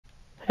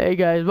Hey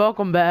guys,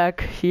 welcome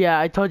back. Yeah,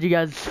 I told you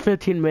guys it's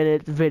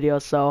 15-minute video,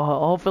 so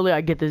hopefully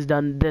I get this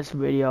done this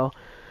video.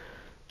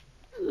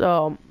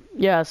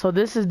 Yeah, so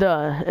this is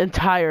the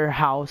entire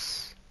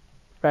house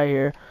right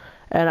here.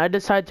 And I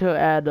decided to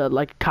add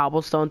like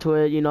cobblestone to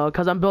it, you know,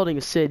 because I'm building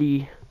a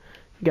city.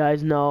 You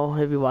guys know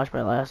if you watched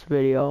my last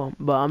video,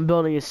 but I'm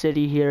building a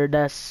city here.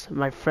 That's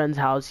my friend's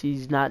house.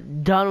 He's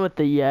not done with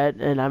it yet,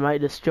 and I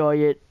might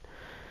destroy it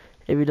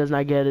if he does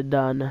not get it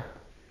done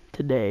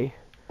today.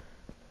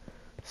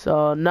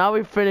 So now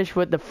we finished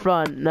with the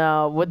front.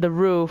 Now with the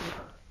roof,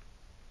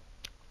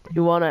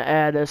 you want to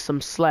add some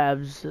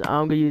slabs.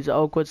 I'm gonna use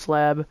oak wood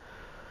slab.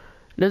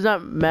 It does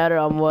not matter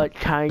on what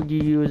kind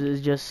you use. It's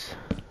just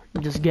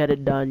get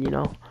it done, you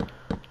know.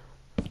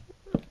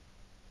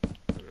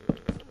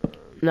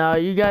 Now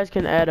you guys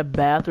can add a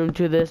bathroom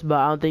to this, but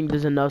I don't think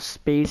there's enough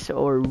space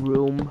or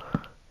room.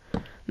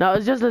 Now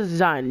it's just a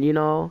design, you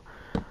know.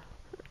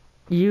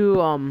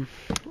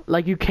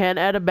 Like you can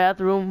add a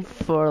bathroom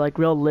for like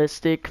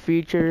realistic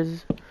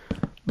features,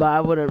 but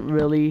I wouldn't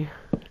really,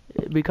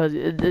 because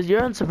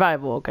you're on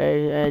survival,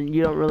 okay, and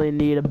you don't really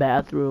need a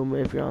bathroom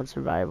if you're on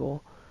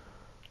survival.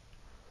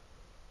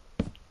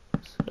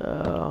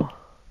 So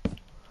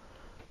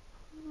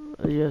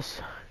I'll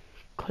just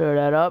clear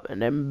that up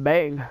and then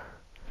bang.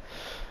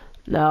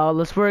 Now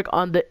let's work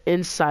on the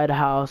inside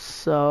house.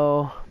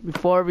 So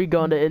before we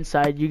go on the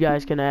inside, you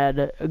guys can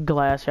add a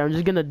glass here. I'm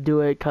just gonna do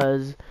it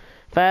because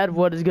if I add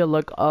wood, it's gonna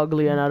look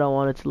ugly, and I don't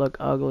want it to look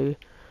ugly.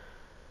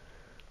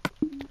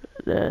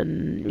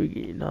 Then,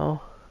 you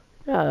know,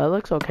 yeah, that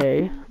looks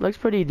okay. Looks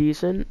pretty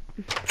decent.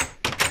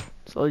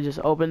 So just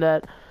open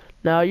that.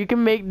 Now you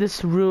can make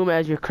this room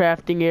as your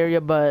crafting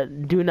area,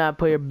 but do not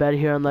put your bed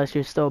here unless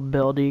you're still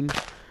building.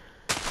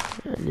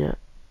 And yeah.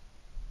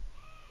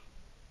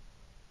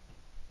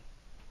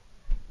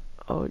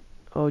 Oh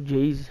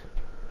jeez.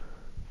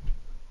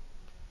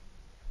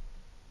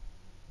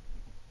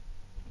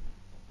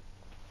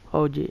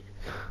 Oh jeez.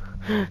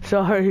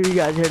 Sorry if you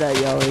guys hear that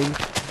yelling.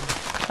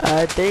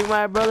 I think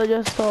my brother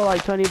just stole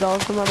like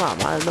 $20 from my mom.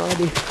 I have no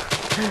idea.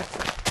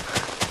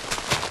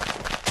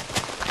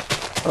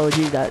 Oh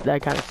geez,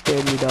 that kind of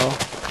scared me though.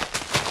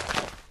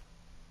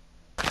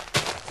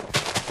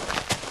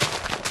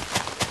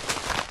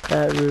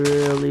 That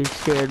really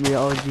scared me.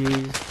 Oh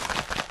jeez.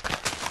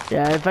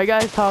 Yeah, if I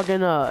guys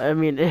talking,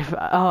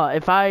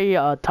 if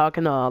I talk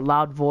in a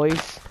loud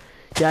voice,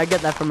 yeah, I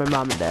get that from my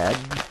mom and dad.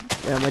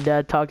 Yeah, my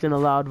dad talks in a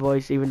loud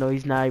voice even though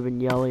he's not even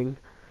yelling.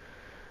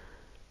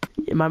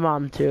 Yeah, my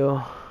mom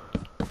too.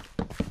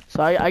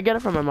 So I get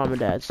it from my mom and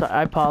dad. So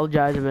I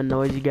apologize if it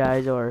annoys you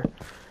guys or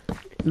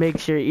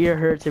makes your ear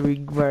hurts if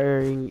you're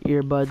wearing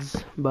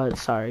earbuds, but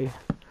sorry.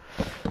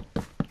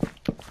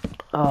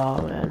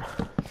 Oh man.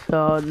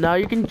 So now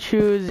you can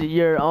choose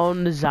your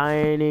own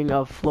designing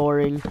of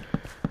flooring.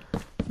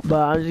 But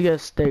I'm just gonna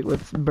stick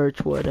with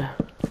birch wood.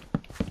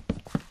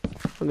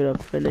 I'm gonna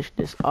finish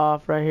this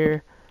off right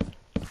here.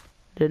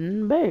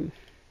 Then bang.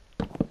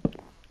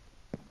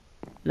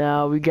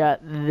 Now we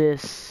got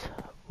this.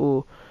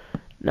 Ooh.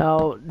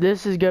 Now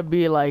this is gonna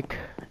be like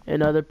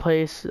another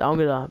place. I'm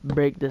gonna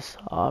break this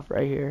off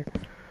right here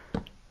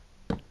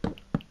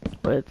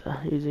with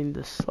using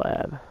the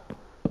slab.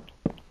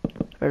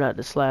 Or not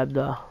the slab,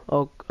 the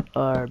oak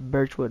or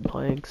birchwood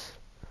planks.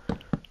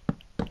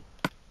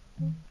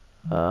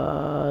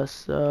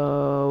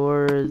 So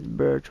where is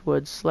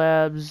birchwood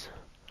slabs?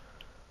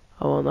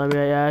 Oh, I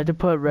had to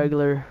put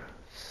regular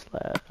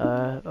slab,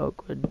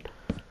 oak wood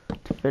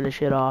to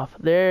finish it off.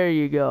 There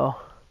you go.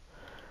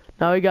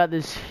 Now we got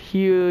this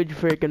huge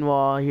freaking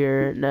wall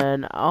here, and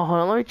then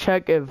let me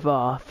check if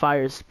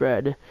fire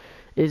spread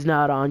is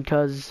not on,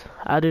 cause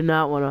I do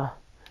not want to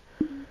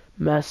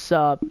mess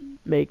up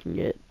making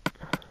it.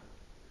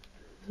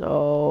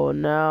 So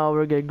now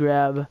we're gonna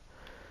grab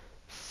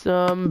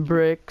some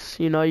bricks.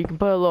 You know, you can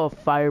put a little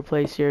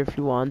fireplace here if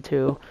you want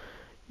to.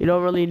 You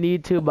don't really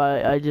need to,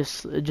 but it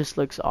just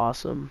looks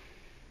awesome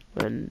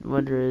when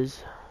there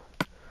is.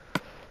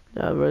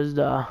 Now where's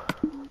the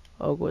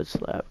oak wood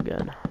slab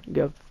again? You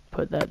gotta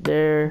put that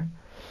there.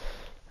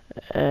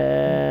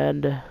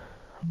 And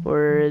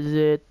where is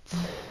it?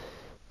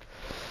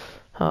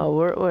 Oh,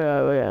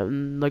 wait,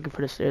 I'm looking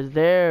for the stairs.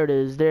 There it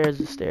is. There's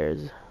the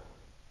stairs.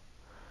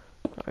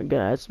 I'm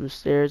gonna add some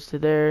stairs to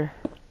there.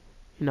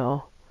 You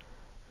know.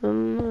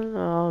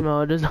 Oh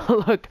no, it does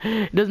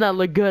not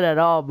look good at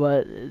all,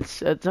 but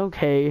it's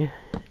okay,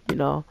 you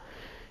know.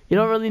 You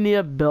don't really need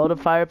to build a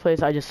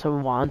fireplace. I just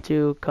want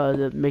to, cause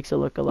it makes it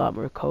look a lot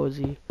more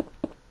cozy.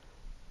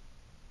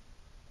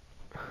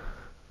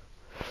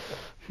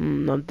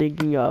 I'm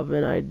thinking of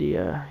an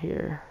idea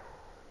here.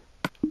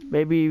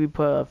 Maybe we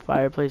put a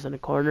fireplace in the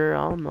corner.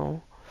 I don't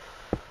know.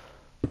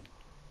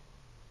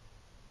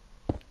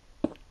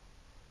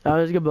 I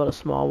was gonna build a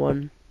small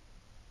one.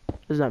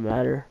 Does not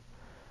matter.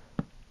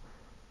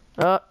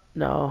 Oh,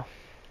 no.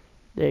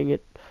 Dang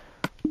it.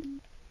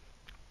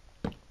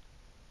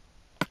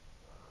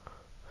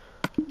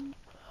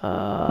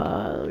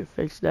 Let me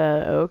fix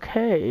that.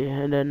 Okay,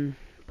 and then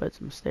put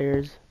some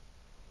stairs.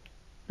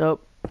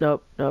 Nope.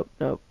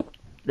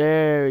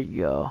 There we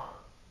go.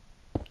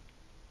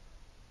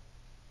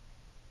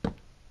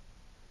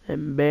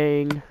 And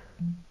bang.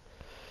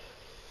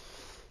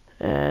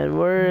 And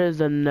where is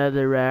the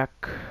nether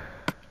rack?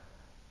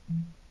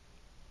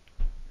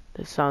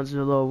 This sounds a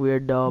little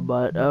weird though,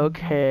 but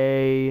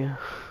okay.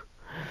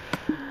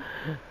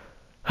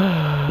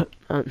 I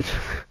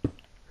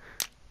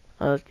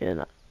was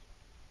kidding.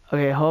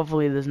 Okay,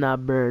 hopefully this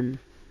not burn.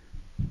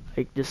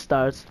 Like just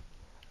starts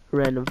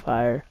random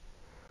fire.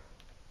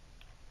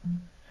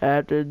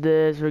 After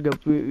this, we're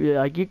gonna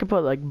like you can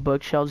put like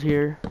bookshelves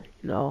here,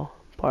 you know,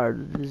 part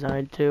of the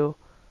design too.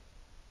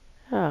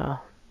 Yeah,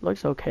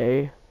 looks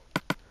okay.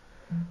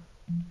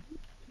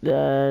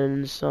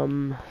 Then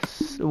some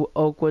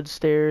oak wood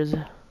stairs.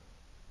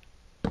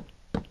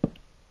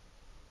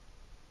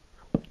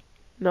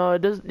 No,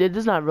 it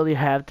does not really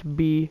have to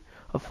be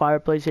a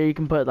fireplace here. You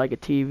can put like a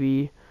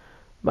TV,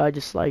 but I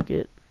just like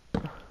it.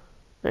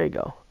 There you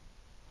go.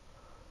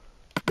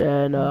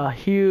 Then a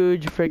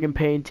huge freaking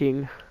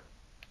painting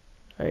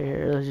right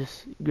here. Let's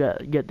just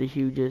get the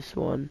hugest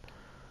one.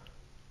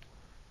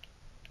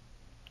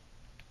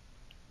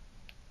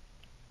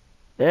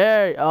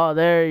 There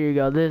you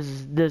go.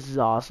 This is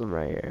awesome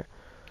right here.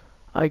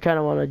 I kind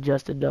of want to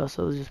adjust it though,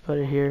 so let's just put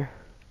it here.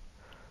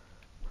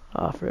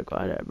 Oh frick,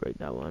 why did I break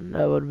that one?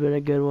 That would have been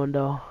a good one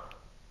though.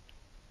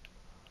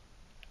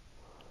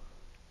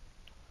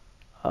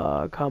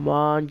 Come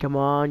on, come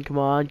on, come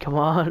on, come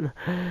on.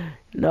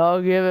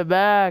 No, give it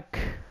back.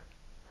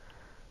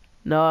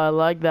 No, I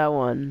like that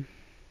one.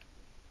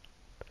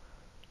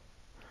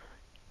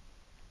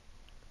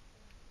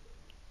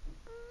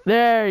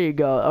 There you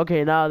go.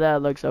 Okay, now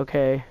that looks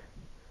okay.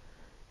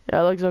 Yeah,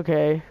 it looks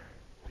okay.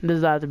 It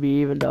doesn't have to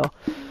be even though,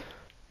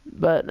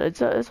 but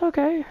it's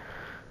okay.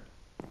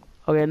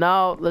 Okay,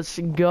 now let's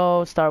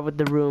go start with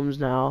the rooms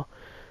now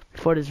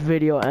before this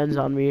video ends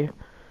on me.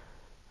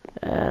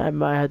 And I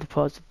might have to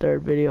post a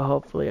third video.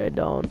 Hopefully I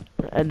don't.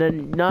 And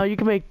then now you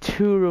can make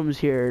 2 rooms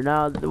here.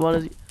 Now the one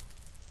is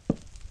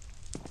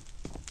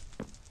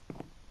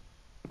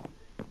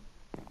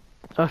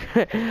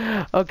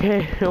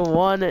okay.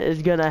 One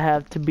is gonna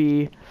have to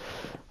be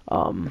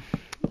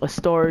a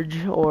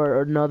storage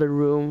or another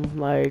room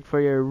like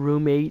for your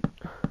roommate,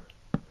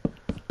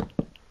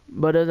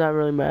 but it doesn't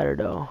really matter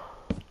though.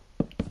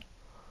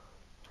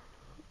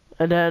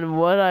 And then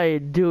what I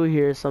do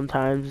here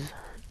sometimes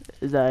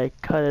is I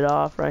cut it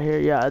off right here.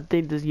 Yeah, I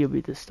think this will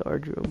be the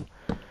storage room.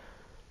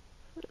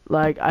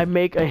 Like I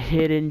make a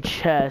hidden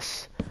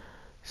chest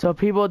so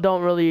people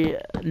don't really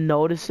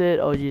notice it.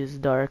 Oh geez, it's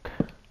dark.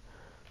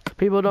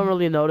 People don't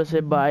really notice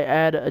it, but I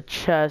add a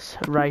chest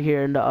right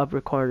here in the upper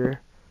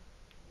corner.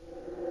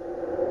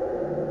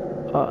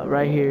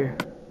 Right here.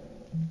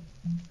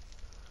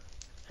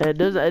 And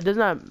it does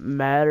not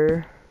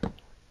matter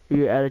if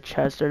you add a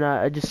chest or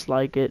not. I just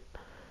like it.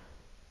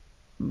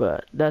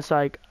 But that's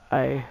like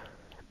I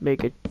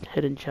make a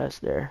hidden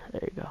chest there.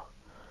 There you go.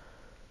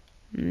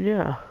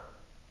 Yeah.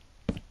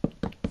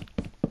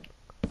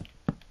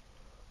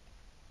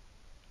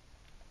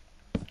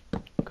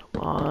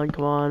 Come on,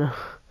 come on.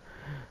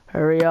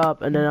 Hurry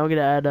up, and then I'm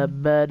gonna add a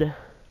bed.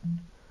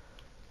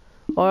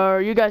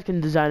 Or you guys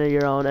can design it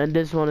your own, and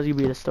this one is gonna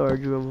be the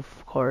storage room,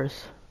 of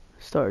course.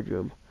 Storage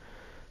room.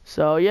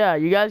 So yeah,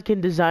 you guys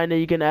can design it.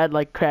 You can add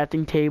like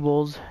crafting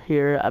tables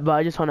here, but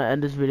I just want to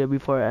end this video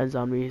before it ends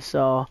on me.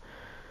 So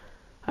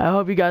I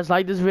hope you guys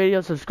like this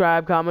video.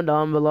 Subscribe, comment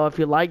down below if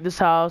you like this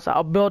house.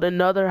 I'll build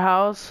another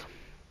house.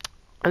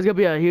 It's gonna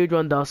be a huge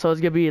one though, so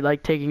it's gonna be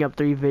like taking up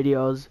 3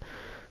 videos.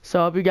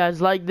 So I hope you guys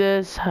like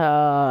this.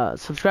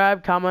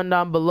 Subscribe, comment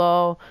down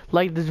below,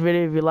 like this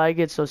video if you like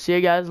it. So see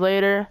you guys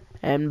later,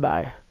 and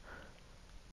bye.